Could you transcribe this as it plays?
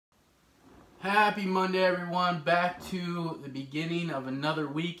Happy Monday, everyone. Back to the beginning of another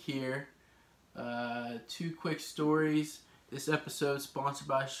week here. Two quick stories. This episode is sponsored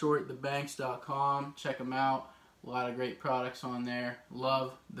by shortthebanks.com. Check them out. A lot of great products on there.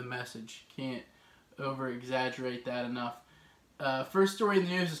 Love the message. Can't over-exaggerate that enough. First story in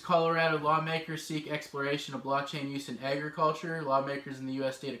the news is Colorado lawmakers seek exploration of blockchain use in agriculture. Lawmakers in the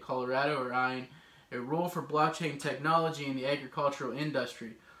U.S. state of Colorado are eyeing a role for blockchain technology in the agricultural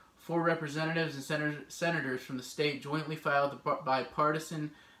industry. 4 representatives and senators from the state jointly filed the bipartisan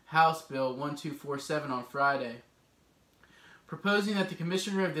House Bill 1247 on Friday, proposing that the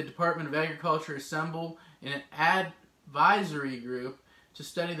Commissioner of the Department of Agriculture assemble an advisory group to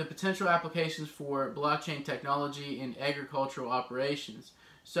study the potential applications for blockchain technology in agricultural operations.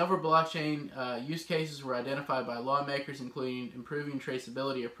 Several blockchain use cases were identified by lawmakers, including improving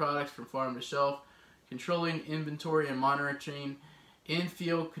traceability of products from farm to shelf, controlling inventory and monitoring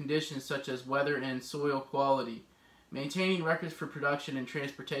in-field conditions such as weather and soil quality, maintaining records for production and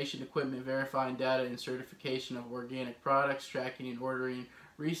transportation equipment, verifying data and certification of organic products, tracking and ordering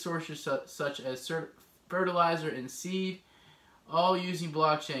resources such as fertilizer and seed, all using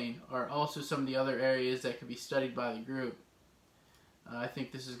blockchain, are also some of the other areas that could be studied by the group. I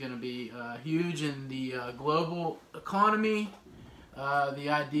think this is going to be huge in the global economy. The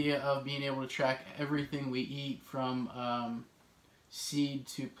idea of being able to track everything we eat from seed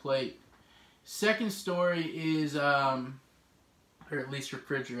to plate. Second story is, or at least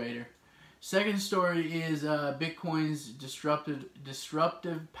refrigerator. Second story is Bitcoin's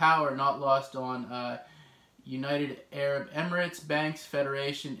disruptive power not lost on United Arab Emirates, Banks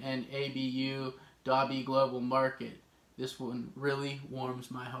Federation, and ABU Dhabi Global Market. This one really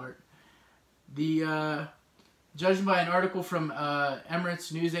warms my heart. Judging by an article from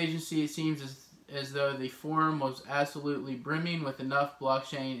Emirates news agency, it seems as though the forum was absolutely brimming with enough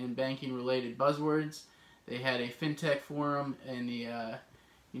blockchain and banking related buzzwords. They had a fintech forum in the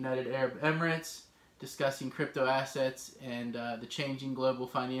United Arab Emirates discussing crypto assets and the changing global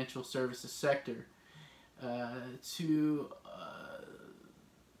financial services sector. The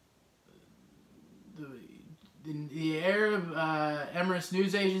Arab Emirates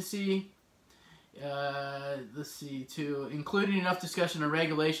news agency, including enough discussion on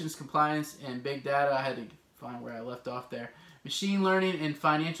regulations, compliance, and big data. I had to find where I left off there. Machine learning and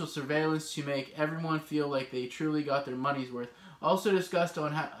financial surveillance to make everyone feel like they truly got their money's worth. Also discussed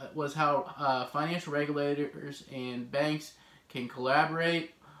on how financial regulators and banks can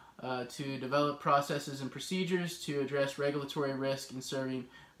collaborate to develop processes and procedures to address regulatory risk in serving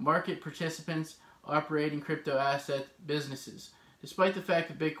market participants operating crypto asset businesses. Despite the fact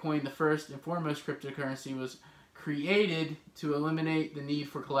that Bitcoin, the first and foremost cryptocurrency, was created to eliminate the need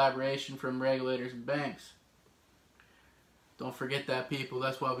for collaboration from regulators and banks. Don't forget that, people.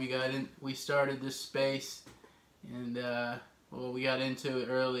 That's why we started this space, and well, we got into it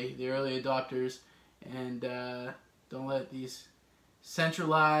early, the early adopters, and don't let these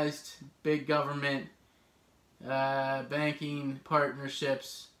centralized big government banking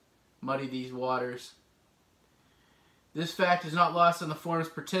partnerships muddy these waters. This fact is not lost on the forum's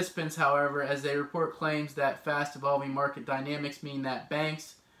participants, however, as they report claims that fast-evolving market dynamics mean that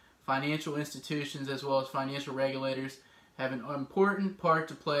banks, financial institutions, as well as financial regulators have an important part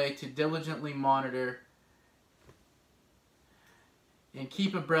to play to diligently monitor and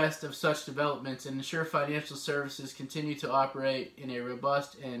keep abreast of such developments and ensure financial services continue to operate in a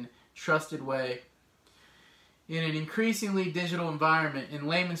robust and trusted way. In an increasingly digital environment, in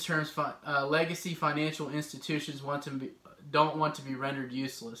layman's terms, legacy financial institutions don't want to be rendered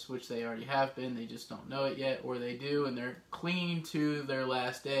useless, which they already have been. They just don't know it yet, or they do, and they're clinging to their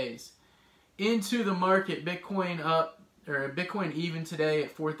last days. Into the market, Bitcoin even today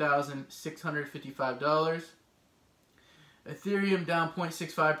at $4,655. Ethereum down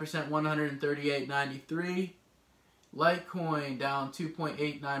 0.65%, $138.93. Litecoin down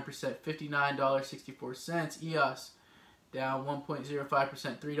 2.89%, $59.64. EOS down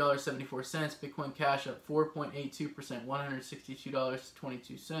 1.05%, $3.74. Bitcoin Cash up 4.82%,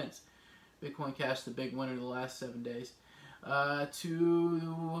 $162.22. Bitcoin Cash, the big winner the last 7 days.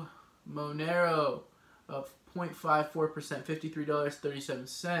 To Monero up 0.54%,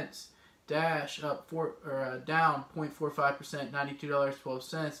 $53.37. Dash up down 0.45%,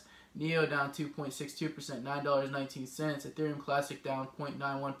 $92.12. Neo down 2.62%, $9.19. Ethereum Classic down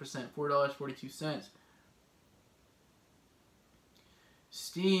 0.91%, $4.42.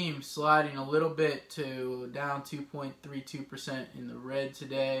 Steem sliding a little bit to down 2.32% in the red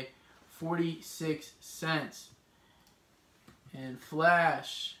today, 46 cents. And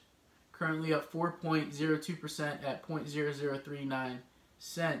Flash currently up 4.02% at 0.0039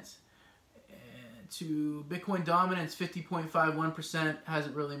 cents. to Bitcoin dominance, 50.51%,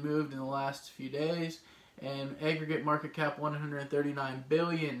 hasn't really moved in the last few days. And aggregate market cap, 139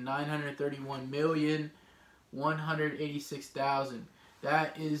 billion, 931 million, 186,000.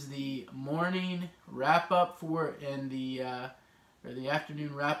 That is the morning wrap up for the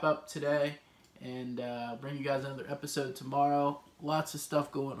afternoon wrap up today, and bring you guys another episode tomorrow. Lots of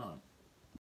stuff going on.